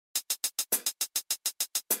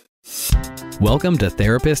Welcome to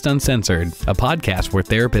Therapist Uncensored, a podcast where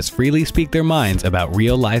therapists freely speak their minds about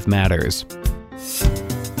real-life matters.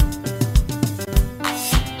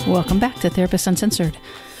 Welcome back to Therapist Uncensored.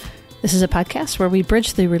 This is a podcast where we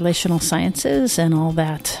bridge the relational sciences and all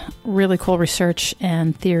that really cool research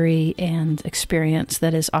and theory and experience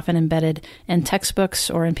that is often embedded in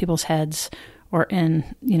textbooks or in people's heads or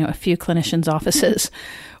in, a few clinicians' offices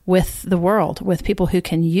with the world, with people who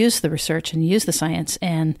can use the research and use the science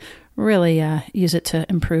and really use it to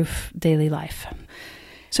improve daily life.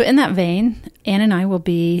 So in that vein, Anne and I will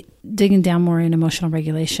be digging down more in emotional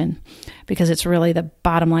regulation because it's really the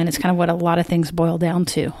bottom line. It's kind of what a lot of things boil down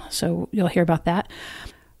to. So you'll hear about that.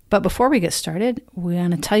 But before we get started, we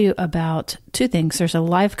want to tell you about two things. There's a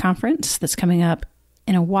live conference that's coming up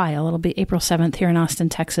in a while. It'll be April 7th here in Austin,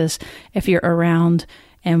 Texas. If you're around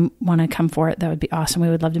and want to come for it, that would be awesome. We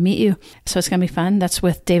would love to meet you. So it's going to be fun. That's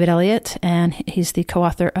with David Elliott, and he's the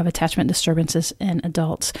co-author of Attachment Disturbances in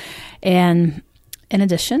Adults. And in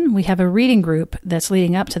addition, we have a reading group that's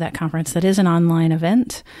leading up to that conference that is an online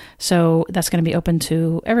event. So that's going to be open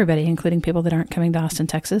to everybody, including people that aren't coming to Austin,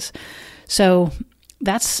 Texas. So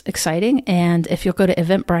that's exciting. And if you'll go to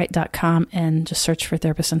eventbrite.com and just search for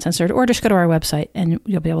Therapist Uncensored, or just go to our website and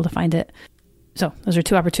you'll be able to find it. So those are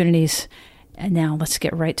two opportunities. And now let's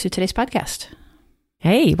get right to today's podcast.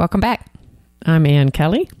 Hey, welcome back. I'm Ann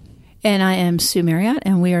Kelly. And I am Sue Marriott,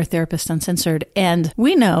 and we are Therapist Uncensored. And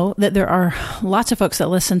we know that there are lots of folks that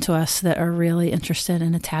listen to us that are really interested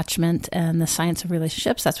in attachment and the science of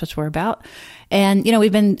relationships. That's what we're about. And,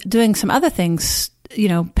 we've been doing some other things,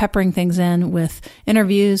 peppering things in with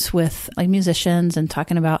interviews with like musicians and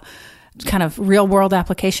talking about kind of real world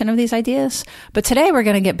application of these ideas. But today we're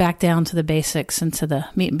going to get back down to the basics and to the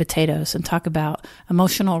meat and potatoes and talk about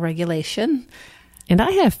emotional regulation. And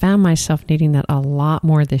I have found myself needing that a lot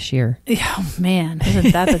more this year. Oh, man,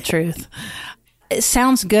 isn't that the truth? It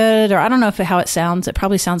sounds good, or I don't know how it sounds. It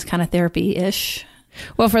probably sounds kind of therapy-ish.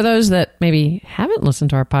 Well, for those that maybe haven't listened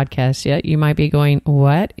to our podcast yet, you might be going,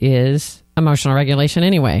 what is emotional regulation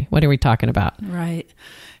anyway? What are we talking about? Right.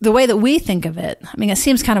 The way that we think of it, it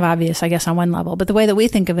seems kind of obvious, I guess, on one level, but the way that we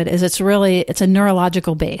think of it is it's a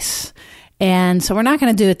neurological base. And so we're not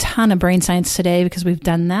going to do a ton of brain science today because we've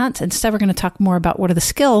done that. Instead, we're going to talk more about what are the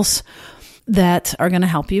skills that are going to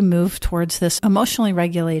help you move towards this emotionally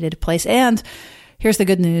regulated place. And here's the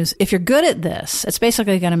good news. If you're good at this, it's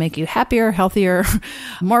basically going to make you happier, healthier,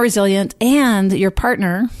 more resilient, and your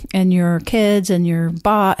partner and your kids and your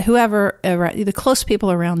whoever, the close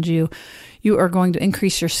people around you, you are going to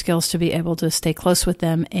increase your skills to be able to stay close with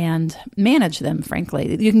them and manage them,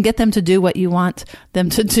 frankly. You can get them to do what you want them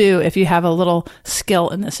to do if you have a little skill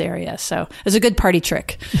in this area. So it's a good party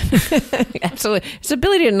trick. Absolutely. It's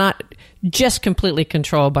ability to not just completely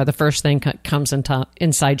controlled by the first thing that comes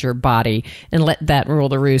inside your body and let that rule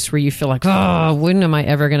the roost, where you feel like, when am I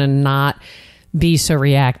ever going to not be so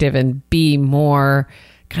reactive and be more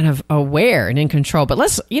kind of aware and in control. But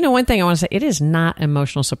one thing I want to say, it is not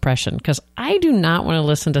emotional suppression, because I do not want to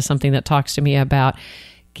listen to something that talks to me about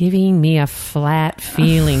giving me a flat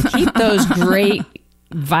feeling. Keep those great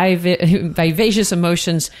vivacious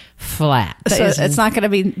emotions flat. So it's not going to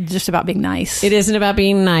be just about being nice. It isn't about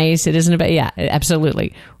being nice. It isn't about,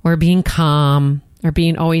 absolutely. Or being calm, or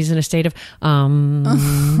being always in a state of,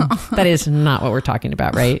 that is not what we're talking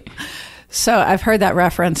about, right? So I've heard that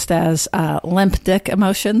referenced as limp dick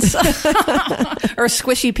emotions or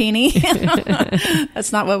squishy peenie.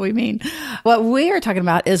 That's not what we mean. What we are talking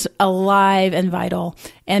about is alive and vital,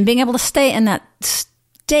 and being able to stay in that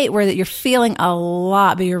state where that you're feeling a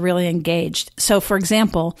lot, but you're really engaged. So for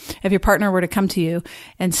example, if your partner were to come to you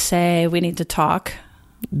and say, we need to talk.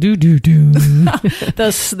 Do.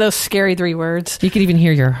 those scary 3 words. You could even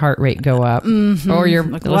hear your heart rate go up. Mm-hmm. Or your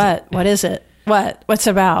like, what is it? What's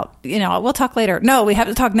it about? We'll talk later. No, we have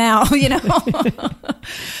to talk now,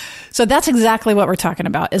 So that's exactly what we're talking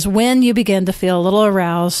about, is when you begin to feel a little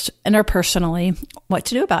aroused interpersonally, what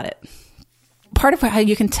to do about it. Part of how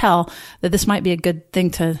you can tell that this might be a good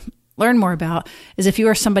thing to learn more about is if you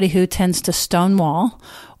are somebody who tends to stonewall,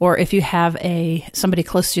 or if you have somebody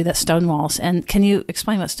close to you that stonewalls. And can you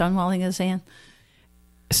explain what stonewalling is, Anne?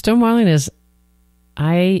 Stonewalling is,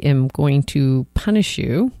 I am going to punish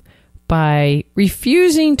you by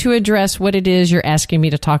refusing to address what it is you're asking me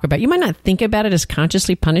to talk about. You might not think about it as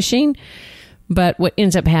consciously punishing, but what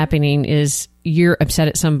ends up happening is you're upset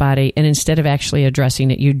at somebody, and instead of actually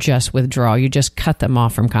addressing it, you just withdraw. You just cut them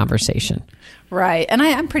off from conversation. Right. And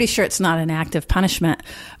I'm pretty sure it's not an active punishment,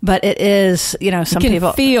 but it is, some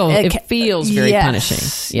people it feels very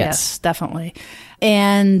punishing. Yes, definitely.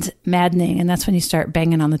 and maddening. And that's when you start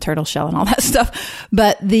banging on the turtle shell and all that stuff.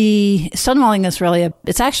 But the stonewalling is really,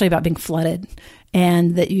 it's actually about being flooded.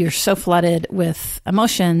 And that you're so flooded with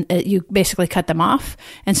emotion, you basically cut them off.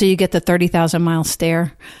 And so you get the 30,000 mile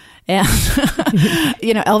stare. And,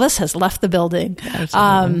 Elvis has left the building.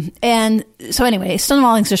 And so anyway,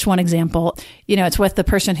 stonewalling is just one example. It's with the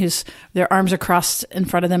person whose their arms are crossed in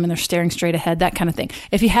front of them and they're staring straight ahead, that kind of thing.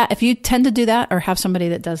 If you tend to do that or have somebody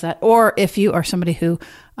that does that, or if you are somebody who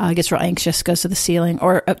gets real anxious, goes to the ceiling,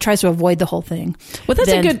 or tries to avoid the whole thing, well, that's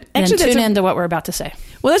a good. Actually, tune into what we're about to say.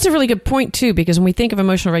 Well, that's a really good point too, because when we think of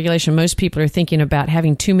emotional regulation, most people are thinking about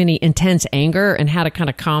having too many intense anger and how to kind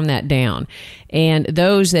of calm that down. And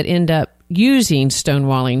those that end up using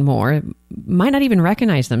stonewalling more might not even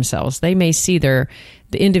recognize themselves. They may see the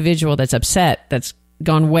individual that's upset, that's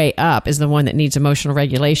gone way up, is the one that needs emotional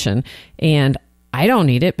regulation. And I don't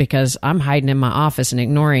need it because I'm hiding in my office and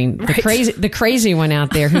ignoring the crazy one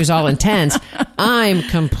out there who's all intense. I'm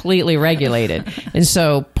completely regulated. And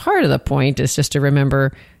so part of the point is just to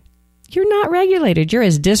remember, you're not regulated. You're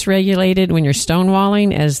as dysregulated when you're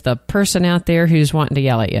stonewalling as the person out there who's wanting to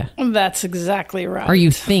yell at you. That's exactly right. Or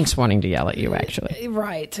you think's wanting to yell at you, actually.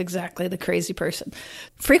 Right, exactly. The crazy person.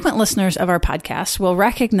 Frequent listeners of our podcast will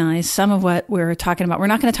recognize some of what we're talking about. We're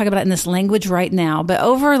not going to talk about it in this language right now, but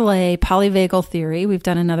overlay polyvagal theory. We've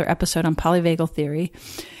done another episode on polyvagal theory.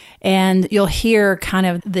 And you'll hear kind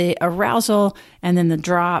of the arousal and then the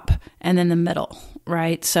drop and then the middle,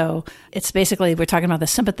 right? So it's basically, we're talking about the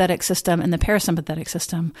sympathetic system and the parasympathetic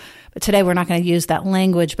system. But today we're not going to use that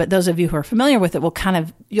language, but those of you who are familiar with it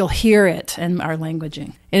you'll hear it in our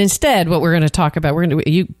languaging. And instead, what we're going to talk about,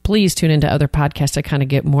 you please tune into other podcasts to kind of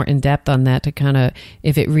get more in depth on that, to kind of,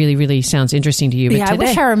 if it really, really sounds interesting to you. But I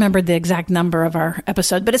wish I remembered the exact number of our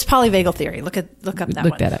episode, but it's polyvagal theory. Look up that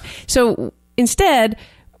one. That up. So instead,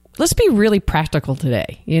 let's be really practical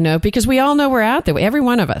today, because we all know we're out there. Every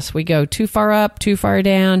one of us, we go too far up, too far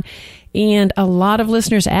down. And a lot of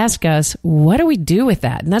listeners ask us, what do we do with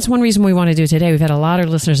that? And that's one reason we want to do it today. We've had a lot of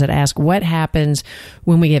listeners that ask, what happens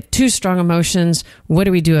when we have too strong emotions? What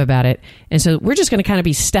do we do about it? And so we're just going to kind of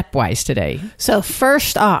be stepwise today. So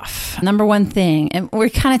first off, number one thing, and we're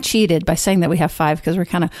kind of cheated by saying that we have 5 because we're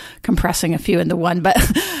kind of compressing a few into one, but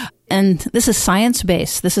and this is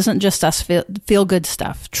science-based. This isn't just us feel good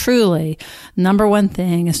stuff. Truly, number one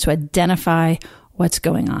thing is to identify what's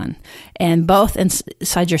going on. And both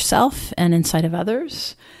inside yourself and inside of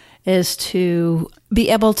others is to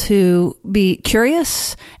be able to be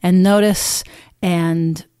curious and notice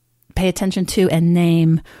and pay attention to and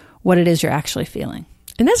name what it is you're actually feeling.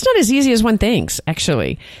 And that's not as easy as one thinks,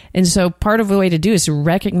 actually. And so part of the way to do is to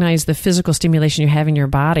recognize the physical stimulation you have in your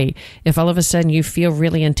body. If all of a sudden you feel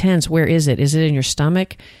really intense, where is it? Is it in your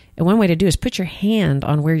stomach? And one way to do is put your hand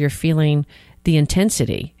on where you're feeling the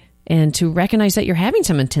intensity, and to recognize that you're having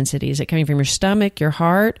some intensity. Is it coming from your stomach, your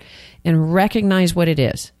heart? And recognize what it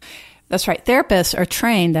is. That's right. Therapists are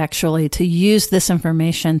trained actually to use this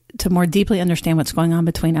information to more deeply understand what's going on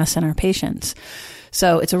between us and our patients.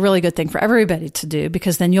 So it's a really good thing for everybody to do,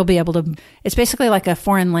 because then you'll be able to, it's basically like a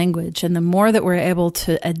foreign language. And the more that we're able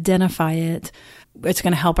to identify it, it's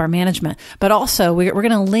going to help our management. But also we're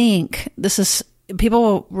going to link, people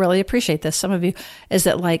will really appreciate this. Some of you is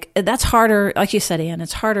that that's harder. Like you said, Ann,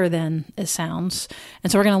 it's harder than it sounds. And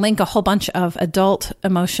so we're going to link a whole bunch of adult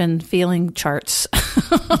emotion feeling charts.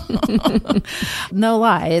 No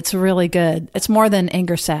lie. It's really good. It's more than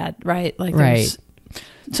anger, sad, right? Right.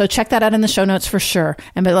 So check that out in the show notes for sure.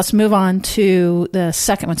 But let's move on to the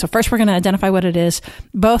second one. So first we're going to identify what it is.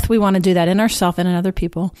 Both we want to do that in ourselves and in other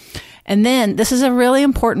people. And then this is a really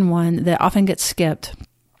important one that often gets skipped,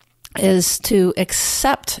 is to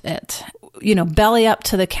accept it, belly up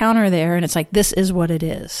to the counter there. And it's like, this is what it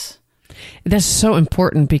is. That's so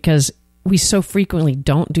important, because we so frequently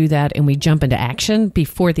don't do that, and we jump into action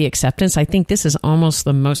before the acceptance. I think this is almost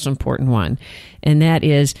the most important one. And that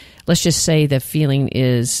is, let's just say the feeling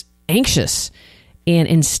is anxious. And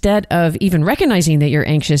instead of even recognizing that you're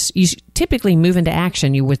anxious, you typically move into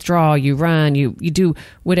action. You withdraw, you run, you do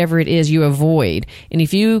whatever it is you avoid. And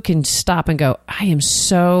if you can stop and go, I am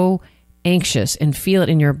so anxious, and feel it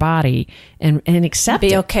in your body and accept it.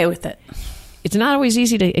 Be okay with it. It's not always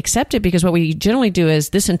easy to accept it, because what we generally do is,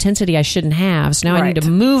 this intensity I shouldn't have. So now I need to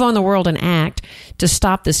move on the world and act to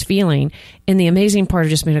stop this feeling. And the amazing part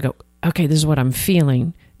of just being able to go, okay, this is what I'm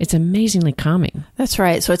feeling. It's amazingly calming. That's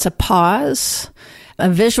right. So it's a pause.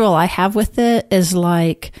 A visual I have with it is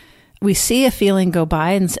like, we see a feeling go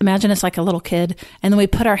by, and imagine it's like a little kid, and then we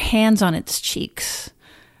put our hands on its cheeks.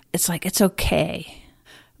 It's like, it's okay.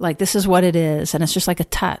 Like, this is what it is. And it's just like a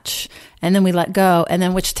touch. And then we let go. And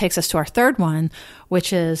then which takes us to our third one,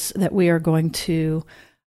 which is that we are going to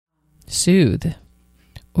soothe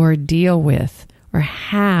or deal with or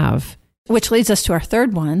have. Which leads us to our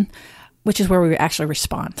third one, which is where we actually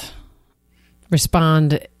respond.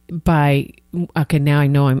 Respond by, okay, now I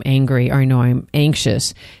know I'm angry or I know I'm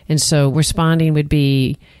anxious. And so responding would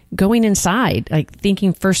be going inside, like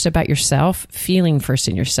thinking first about yourself, feeling first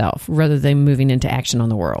in yourself, rather than moving into action on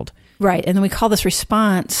the world. Right. And then we call this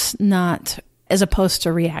response, not as opposed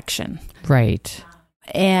to reaction. Right.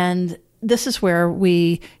 And this is where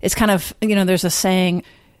it's kind of, there's a saying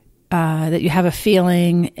that you have a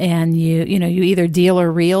feeling and you either deal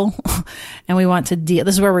or reel, and we want to deal.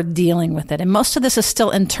 This is where we're dealing with it. And most of this is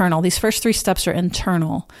still internal. These first 3 steps are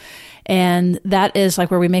internal. And that is like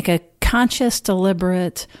where we make a conscious,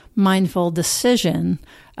 deliberate, mindful decision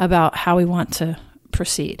about how we want to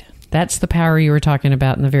proceed. That's the power you were talking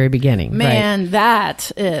about in the very beginning. Man, right?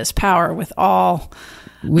 That is power with all...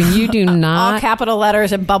 When you do not... all capital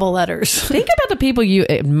letters and bubble letters. Think about the people you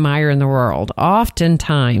admire in the world.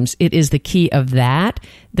 Oftentimes, it is the key of that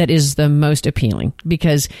is the most appealing.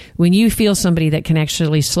 Because when you feel somebody that can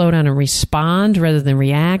actually slow down and respond rather than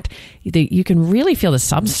react, you can really feel the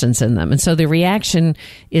substance in them. And so the reaction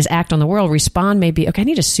is act on the world. Respond may be, okay, I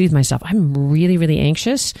need to soothe myself. I'm really, really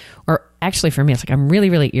anxious. Or actually for me, it's like I'm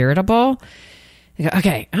really, really irritable.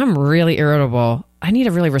 Okay, I'm really irritable. I need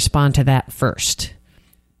to really respond to that first.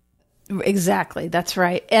 Exactly. That's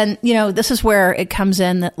right. And, this is where it comes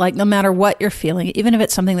in that, like, no matter what you're feeling, even if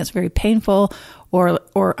it's something that's very painful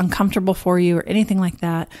or uncomfortable for you or anything like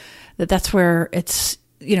that, that's where it's,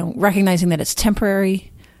 recognizing that it's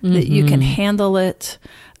temporary, that you can handle it,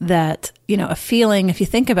 that, a feeling, if you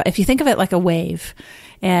think of it like a wave,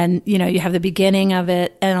 and, you have the beginning of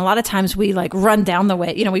it. And a lot of times we like run down the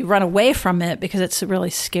wave, we run away from it because it's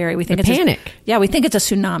really scary. We think it's panic. We think it's a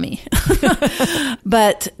tsunami,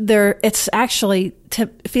 but it's actually,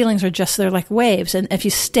 feelings are just, they're like waves. And if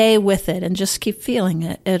you stay with it and just keep feeling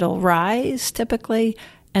it, it'll rise typically.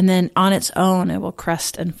 And then on its own, it will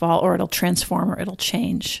crest and fall, or it'll transform, or it'll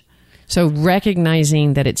change. So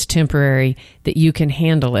recognizing that it's temporary, that you can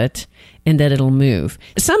handle it, and that it'll move.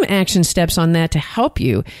 Some action steps on that to help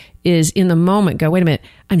you is in the moment, go, wait a minute,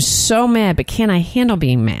 I'm so mad, but can I handle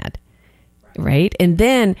being mad? Right? And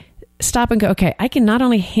then stop and go, okay, I can not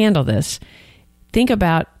only handle this, think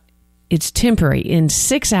about it's temporary. In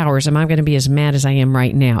 6 hours, am I going to be as mad as I am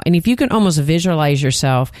right now? And if you can almost visualize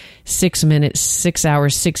yourself 6 minutes, 6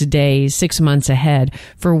 hours, 6 days, 6 months ahead,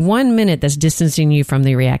 for 1 minute, that's distancing you from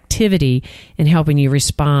the reactivity and helping you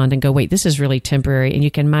respond and go, wait, this is really temporary. And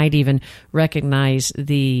you might even recognize that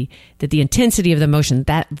the intensity of the emotion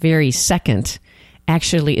that very second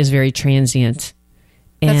actually is very transient.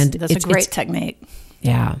 And that's a great technique.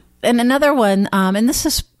 Yeah. And another one, and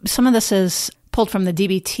some of this is pulled from the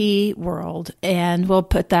DBT world, and we'll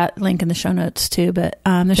put that link in the show notes too. But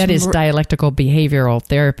that is dialectical behavioral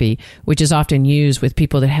therapy, which is often used with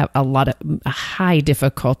people that have a high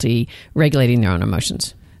difficulty regulating their own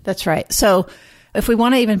emotions. That's right. So if we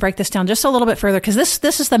want to even break this down just a little bit further, because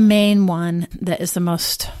this is the main one that is the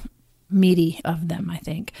most meaty of them, I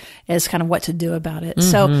think, is kind of what to do about it.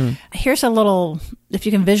 So here's if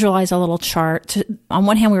you can visualize a little chart. On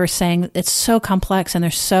one hand, we were saying it's so complex and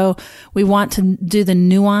we want to do the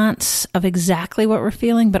nuance of exactly what we're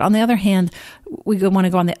feeling. But on the other hand, we want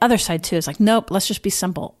to go on the other side too. It's like, nope, let's just be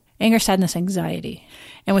simple. Anger, sadness, anxiety.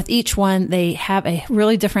 And with each one, they have a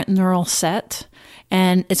really different neural set,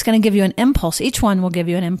 and it's going to give you an impulse. Each one will give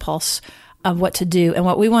you an impulse of what to do. And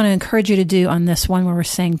what we want to encourage you to do on this one where we're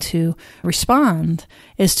saying to respond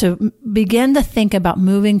is to begin to think about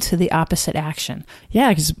moving to the opposite action.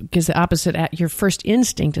 Yeah, because the opposite, your first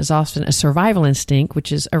instinct is often a survival instinct,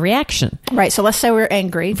 which is a reaction. Right. So let's say we're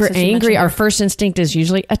angry. For angry, our first instinct is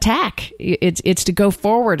usually attack. It's to go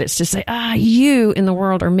forward. It's to say, you in the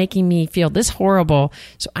world are making me feel this horrible,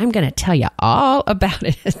 so I'm going to tell you all about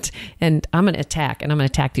it. And I'm going to attack. And I'm going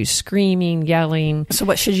to attack through screaming, yelling. So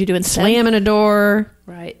what should you do instead? Slamming a door.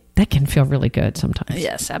 Right. That can feel really good sometimes.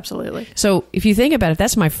 Yes, absolutely. So if you think about it,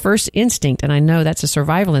 that's my first instinct, and I know that's a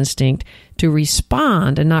survival instinct, to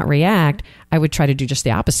respond and not react, I would try to do just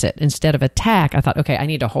the opposite. Instead of attack, I thought, okay, I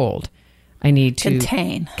need to hold. I need to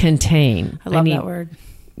contain. I love that word.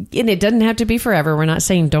 And it doesn't have to be forever. We're not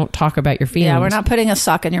saying don't talk about your feelings. Yeah, we're not putting a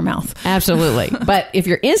sock in your mouth. Absolutely. But if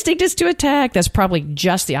your instinct is to attack, that's probably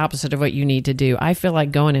just the opposite of what you need to do. I feel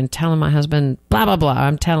like going and telling my husband, blah, blah, blah.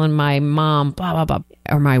 I'm telling my mom, blah, blah, blah.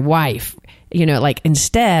 Or my wife,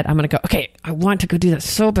 instead I'm going to go, okay, I want to go do that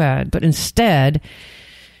so bad. But instead,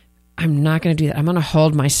 I'm not going to do that. I'm going to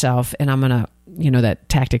hold myself and I'm going to, that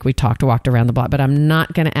tactic we walked around the block, but I'm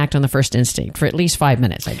not going to act on the first instinct for at least 5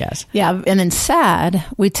 minutes, I guess. Yeah. And in SAD,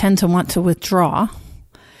 we tend to want to withdraw.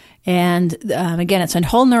 And again, it's a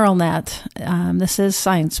whole neural net. This is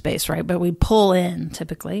science-based, right? But we pull in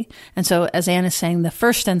typically. And so as Anne is saying, the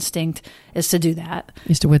first instinct is to do that.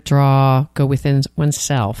 Is to withdraw, go within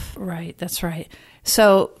oneself. Right. That's right.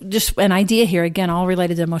 So just an idea here, again, all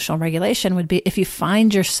related to emotional regulation would be if you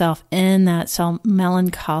find yourself in that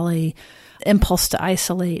melancholy, impulse to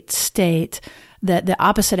isolate state, that the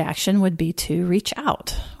opposite action would be to reach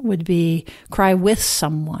out, would be cry with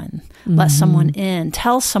someone, let someone in,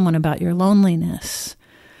 tell someone about your loneliness.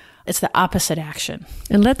 It's the opposite action.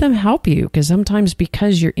 And let them help you, because sometimes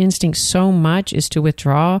because your instinct so much is to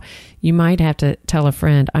withdraw, you might have to tell a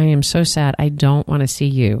friend, I am so sad, I don't want to see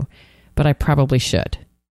you, but I probably should.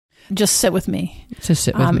 Just sit with me. To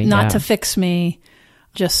sit with me, not to fix me.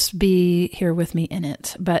 Just be here with me in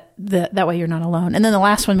it. But that way you're not alone. And then the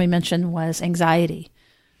last one we mentioned was anxiety.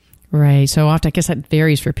 Right. So often, I guess that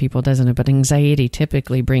varies for people, doesn't it? But anxiety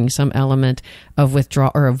typically brings some element of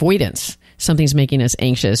withdrawal or avoidance. Something's making us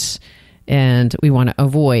anxious and we want to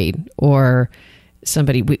avoid, or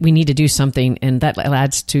we need to do something, and that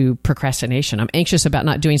adds to procrastination. I'm anxious about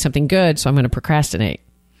not doing something good, so I'm going to procrastinate.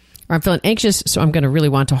 Or I'm feeling anxious, so I'm going to really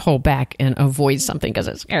want to hold back and avoid something because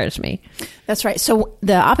it scares me. That's right. So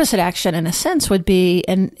the opposite action, in a sense, would be,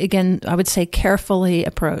 and again, I would say carefully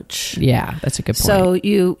approach. Yeah, that's a good point. So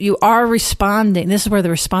you are responding. This is where the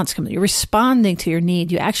response comes. You're responding to your need.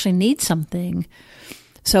 You actually need something.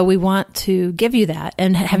 So we want to give you that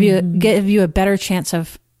and give you a better chance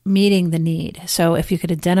of meeting the need. So if you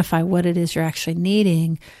could identify what it is you're actually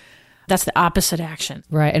needing, that's the opposite action.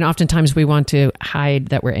 Right. And oftentimes we want to hide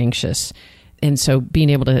that we're anxious. And so being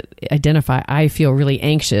able to identify, I feel really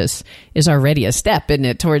anxious, is already a step, isn't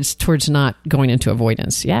it, towards not going into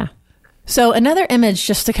avoidance. Yeah. So another image,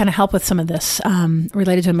 just to kind of help with some of this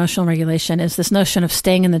related to emotional regulation, is this notion of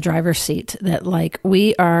staying in the driver's seat, that like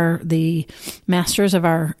we are the masters of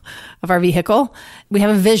our vehicle. We have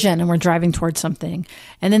a vision and we're driving towards something.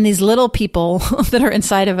 And then these little people that are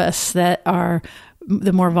inside of us that are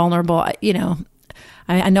the more vulnerable,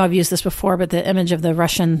 I know I've used this before, but the image of the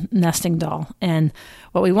Russian nesting doll. And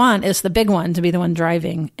what we want is the big one to be the one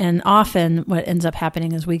driving. And often what ends up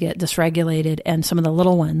happening is we get dysregulated, and some of the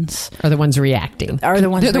little ones are the ones reacting. They're the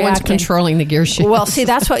ones controlling the gear shift. Well, see,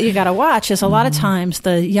 that's what you got to watch, is a lot of times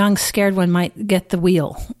the young scared one might get the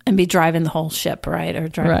wheel and be driving the whole ship, right? Or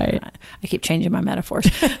driving. Right. I keep changing my metaphors.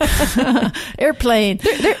 Airplane.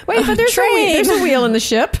 Wait, but there's a wheel in the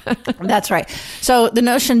ship. That's right. So the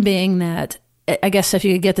notion being that, I guess if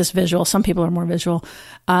you could get this visual, some people are more visual,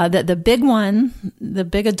 that the big one, the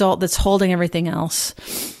big adult that's holding everything else,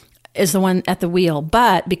 is the one at the wheel.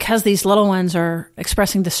 But because these little ones are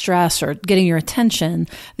expressing distress or getting your attention,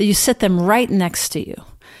 that you sit them right next to you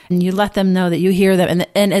and you let them know that you hear them.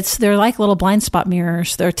 And they're like little blind spot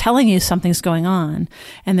mirrors. They're telling you something's going on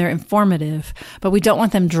and they're informative, but we don't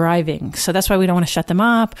want them driving. So that's why we don't want to shut them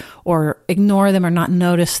up or ignore them or not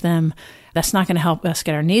notice them. That's not going to help us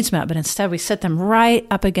get our needs met, but instead we sit them right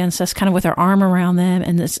up against us, kind of with our arm around them.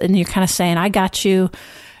 And you're kind of saying, I got you.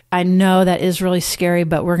 I know that is really scary,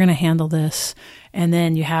 but we're going to handle this. And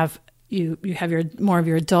then you have your more of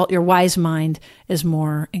your adult, your wise mind is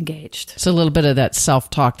more engaged. So a little bit of that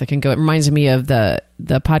self-talk that can go. It reminds me of the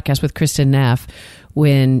podcast with Kristen Neff,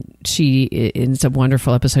 when it's a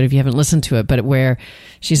wonderful episode if you haven't listened to it, but where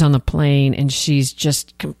she's on the plane and she's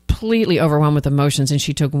just completely overwhelmed with emotions, and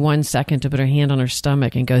she took 1 second to put her hand on her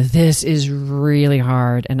stomach and go, this is really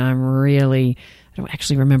hard, and I don't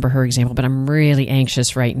actually remember her example, but I'm really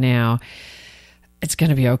anxious right now. It's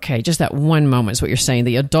going to be okay. Just that one moment is what you're saying.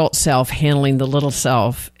 The adult self handling the little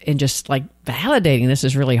self and just like validating this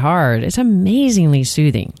is really hard. It's amazingly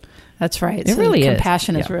soothing. That's right. It really is.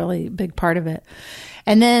 Compassion is really a big part of it.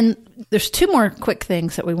 And then there's two more quick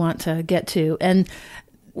things that we want to get to. And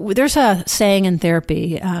there's a saying in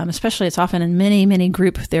therapy, especially it's often in many, many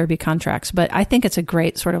group therapy contracts, but I think it's a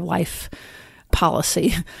great sort of life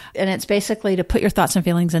policy. And it's basically to put your thoughts and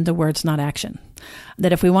feelings into words, not action.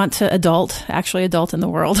 That if we want to actually adult in the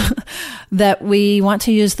world, that we want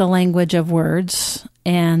to use the language of words.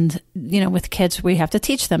 And, with kids, we have to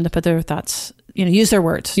teach them to put their thoughts, use their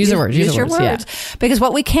words. Use your words. Yeah. Because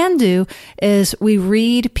what we can do is we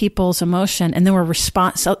read people's emotion, and then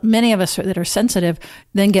so many of us that are sensitive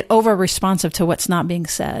then get over responsive to what's not being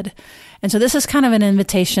said. And so this is kind of an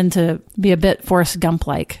invitation to be a bit Forrest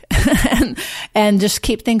Gump-like and just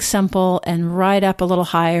keep things simple and ride up a little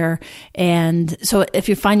higher. And so if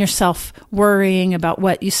you find yourself worrying about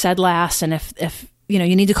what you said last, and if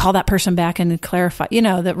you need to call that person back and clarify,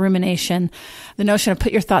 the rumination, the notion of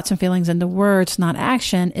put your thoughts and feelings into words, not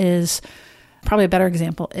action, is probably a better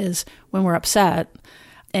example is when we're upset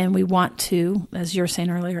and we want to, as you were saying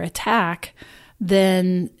earlier, attack,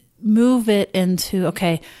 then move it into,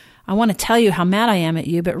 okay, I want to tell you how mad I am at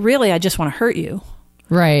you, but really I just want to hurt you.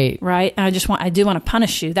 Right. Right. And I do want to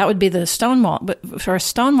punish you. That would be the stonewall. But for a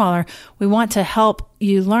stonewaller, we want to help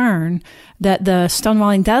you learn that the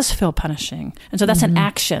stonewalling does feel punishing. And so that's an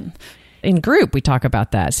action. In group, we talk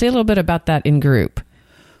about that. Say a little bit about that in group.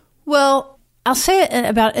 Well, I'll say it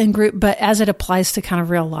about in group, but as it applies to kind of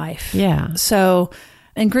real life. Yeah. So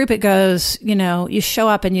in group, it goes, you show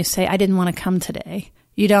up and you say, I didn't want to come today.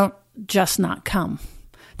 You don't just not come.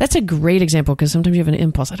 That's a great example because sometimes you have an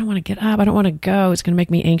impulse. I don't want to get up. I don't want to go. It's going to make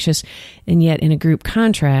me anxious. And yet in a group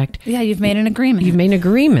contract. Yeah, you've made an agreement. You've made an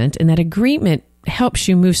agreement, and that agreement helps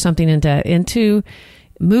you move something into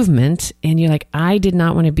movement. And you're like, I did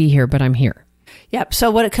not want to be here, but I'm here. Yep. So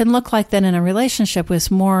what it can look like then in a relationship was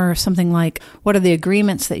more something like, what are the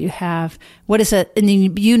agreements that you have? What is it? And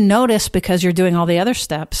then you notice, because you're doing all the other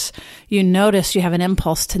steps, you notice you have an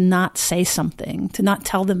impulse to not say something, to not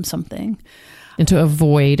tell them something. And to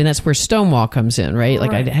avoid, and that's where stonewall comes in, right?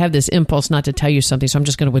 Like I have this impulse not to tell you something, so I'm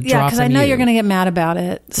just going to withdraw from you. Yeah, because I know you're going to get mad about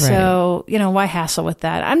it. Right. So, why hassle with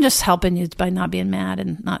that? I'm just helping you by not being mad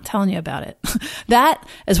and not telling you about it. That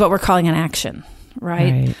is what we're calling an action,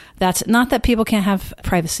 right? That's not that people can't have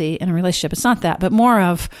privacy in a relationship. It's not that, but more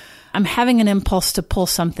of I'm having an impulse to pull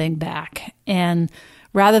something back. And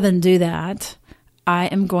rather than do that, I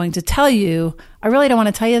am going to tell you, I really don't want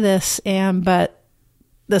to tell you this, but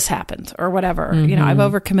this happened or whatever, I've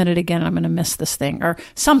overcommitted again. I'm going to miss this thing or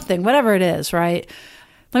something, whatever it is, right?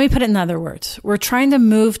 Let me put it in other words. We're trying to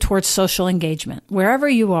move towards social engagement. Wherever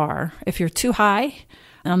you are, if you're too high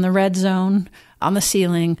on the red zone, on the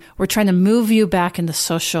ceiling, we're trying to move you back into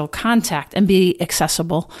social contact and be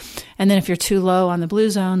accessible. And then if you're too low on the blue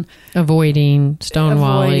zone, avoiding,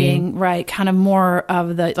 stonewalling. Right. Kind of more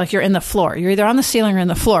of like you're in the floor. You're either on the ceiling or in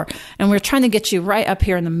the floor. And we're trying to get you right up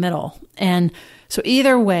here in the middle. And so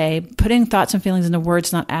either way, putting thoughts and feelings into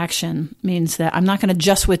words, not action, means that I'm not going to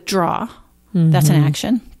just withdraw. That's an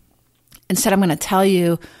action. Instead, I'm going to tell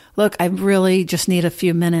you, look, I really just need a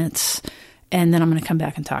few minutes, and then I'm going to come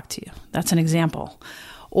back and talk to you. That's an example.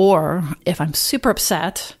 Or if I'm super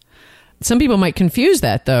upset. Some people might confuse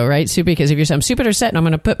that, though, right, Sue? Because if you're saying, I'm super upset and I'm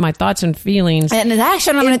going to put my thoughts and feelings and in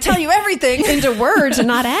action, I'm going to tell you everything into words and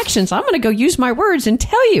not actions. I'm going to go use my words and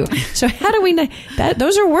tell you. So how do we know that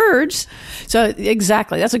those are words? So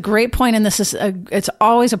exactly, that's a great point, and it's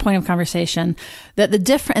always a point of conversation that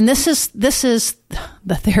and this is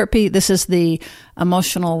the therapy. This is the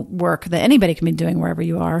emotional work that anybody can be doing wherever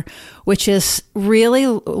you are, which is really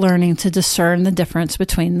learning to discern the difference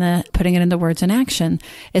between the putting it into words and action.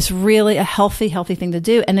 It's really a healthy thing to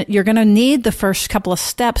do, and you're going to need the first couple of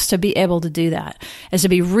steps to be able to do that. Is to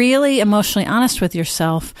be really emotionally honest with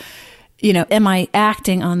yourself. Am I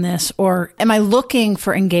acting on this, or am I looking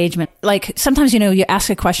for engagement? Like sometimes, you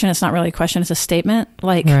ask a question, it's not really a question, it's a statement.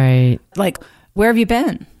 Like, where have you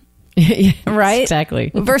been? Yeah, right?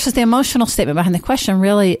 Exactly. Versus the emotional statement behind the question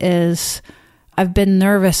really is, I've been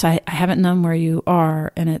nervous. I haven't known where you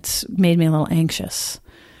are, and it's made me a little anxious.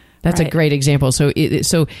 That's a great example. So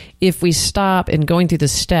if we stop and going through the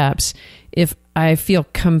steps, if I feel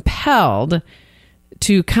compelled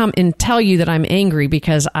to come and tell you that I'm angry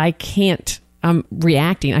because I'm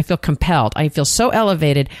reacting. I feel compelled. I feel so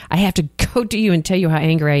elevated. I have to go to you and tell you how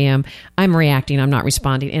angry I am. I'm reacting. I'm not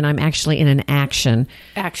responding. And I'm actually in an action.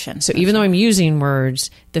 So even though I'm using words,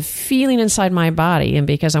 the feeling inside my body, and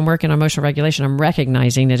because I'm working on emotional regulation, I'm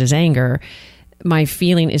recognizing it as anger. My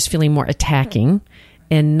feeling is feeling more attacking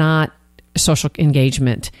and not social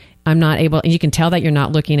engagement. I'm not able, and you can tell that you're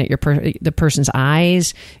not looking at the person's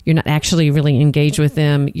eyes. You're not actually really engaged with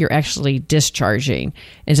them. You're actually discharging.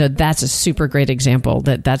 And so that's a super great example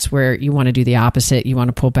that's where you want to do the opposite. You want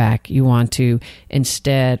to pull back. You want to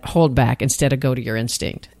instead hold back instead of go to your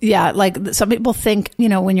instinct. Yeah. Like some people think,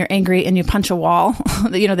 when you're angry and you punch a wall,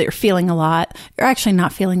 that you're feeling a lot. You're actually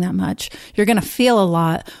not feeling that much. You're going to feel a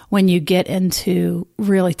lot when you get into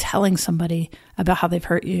really telling somebody about how they've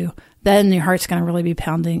hurt you. Then your heart's going to really be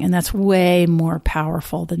pounding, and that's way more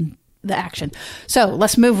powerful than the action. So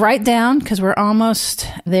let's move right down because we're almost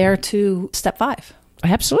there to step 5.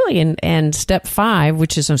 Absolutely. And step 5,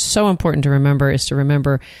 which is so important to remember, is to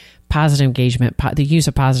remember positive engagement, the use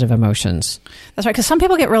of positive emotions. That's right. Because some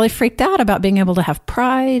people get really freaked out about being able to have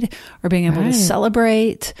pride or being able to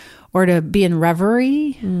celebrate or to be in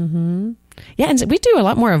reverie. Mm-hmm. Yeah, and we do a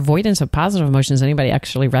lot more avoidance of positive emotions than anybody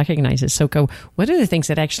actually recognizes. So what are the things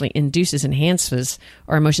that actually enhances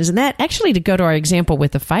our emotions? And that actually, to go to our example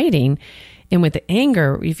with the fighting and with the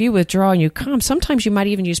anger, if you withdraw and you calm, sometimes you might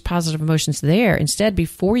even use positive emotions there. Instead,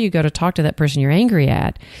 before you go to talk to that person you're angry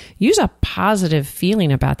at, use a positive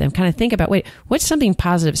feeling about them. Kind of think about, wait, what's something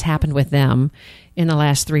positive that's happened with them in the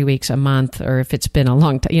last 3 weeks, a month, or if it's been a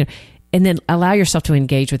long time, and then allow yourself to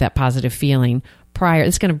engage with that positive feeling prior.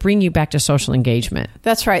 It's going to bring you back to social engagement.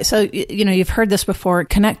 That's right. So, you've heard this before,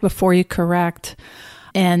 connect before you correct.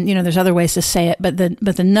 And, there's other ways to say it, but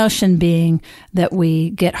the notion being that we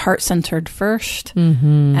get heart-centered first,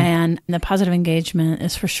 and the positive engagement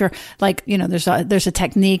is for sure. Like, there's a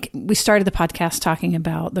technique. We started the podcast talking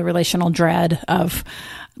about the relational dread of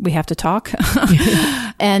we have to talk.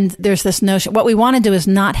 And there's this notion, what we want to do is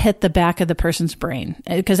not hit the back of the person's brain,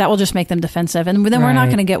 because that will just make them defensive. And then we're not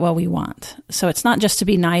going to get what we want. So it's not just to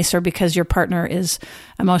be nice or because your partner is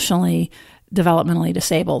emotionally developmentally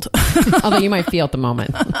disabled. Although you might feel at the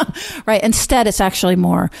moment. Right. Instead, it's actually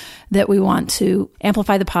more that we want to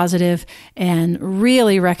amplify the positive and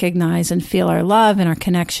really recognize and feel our love and our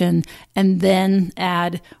connection, and then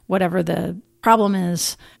add whatever the problem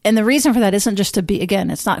is. And the reason for that isn't just to be,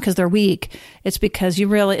 again, it's not because they're weak. It's because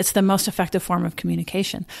it's the most effective form of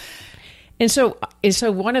communication. And so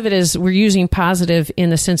one of it is we're using positive in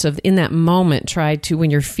the sense of, in that moment, when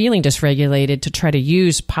you're feeling dysregulated, to try to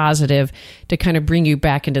use positive to kind of bring you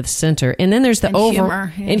back into the center. And then there's the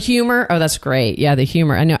humor. Yeah. And humor. Oh, that's great. Yeah, the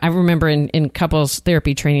humor. I remember in couples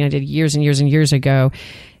therapy training I did years and years and years ago,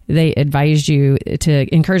 they advised you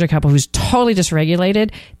to encourage a couple who's totally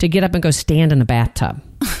dysregulated to get up and go stand in the bathtub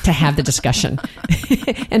to have the discussion.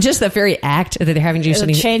 And just the very act that they're having to do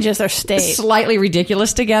something changes their state. Slightly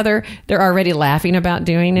ridiculous together, they're already laughing about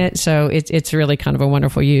doing it. So it's really kind of a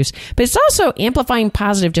wonderful use. But it's also amplifying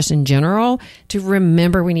positive just in general, to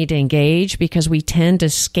remember we need to engage, because we tend to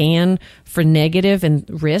scan for negative and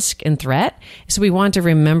risk and threat. So we want to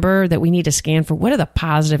remember that we need to scan for what are the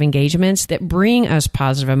positive engagements that bring us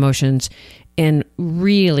positive emotions, and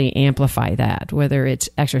really amplify that, whether it's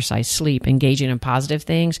exercise, sleep, engaging in positive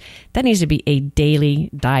things. That needs to be a daily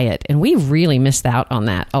diet. And we really missed out on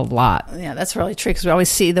that a lot. Yeah, that's really true, because we always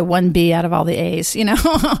see the one B out of all the A's,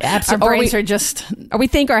 Absolutely. Our brains are just... Or we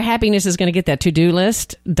think our happiness is going to get that to-do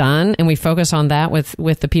list done, and we focus on that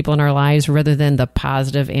with the people in our lives rather than the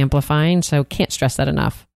positive amplifying. So can't stress that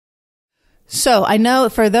enough. So I know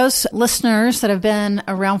for those listeners that have been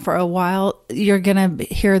around for a while, you're going to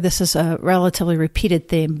hear this as a relatively repeated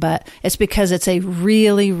theme, but it's because it's a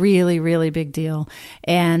really, really, really big deal.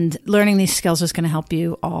 And learning these skills is going to help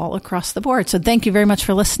you all across the board. So thank you very much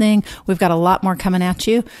for listening. We've got a lot more coming at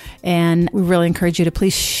you, and we really encourage you to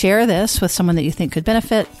please share this with someone that you think could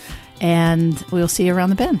benefit, and we'll see you around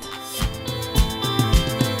the bend.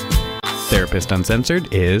 Therapist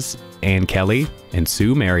Uncensored is Ann Kelly and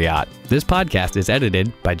Sue Marriott. This podcast is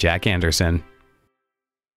edited by Jack Anderson.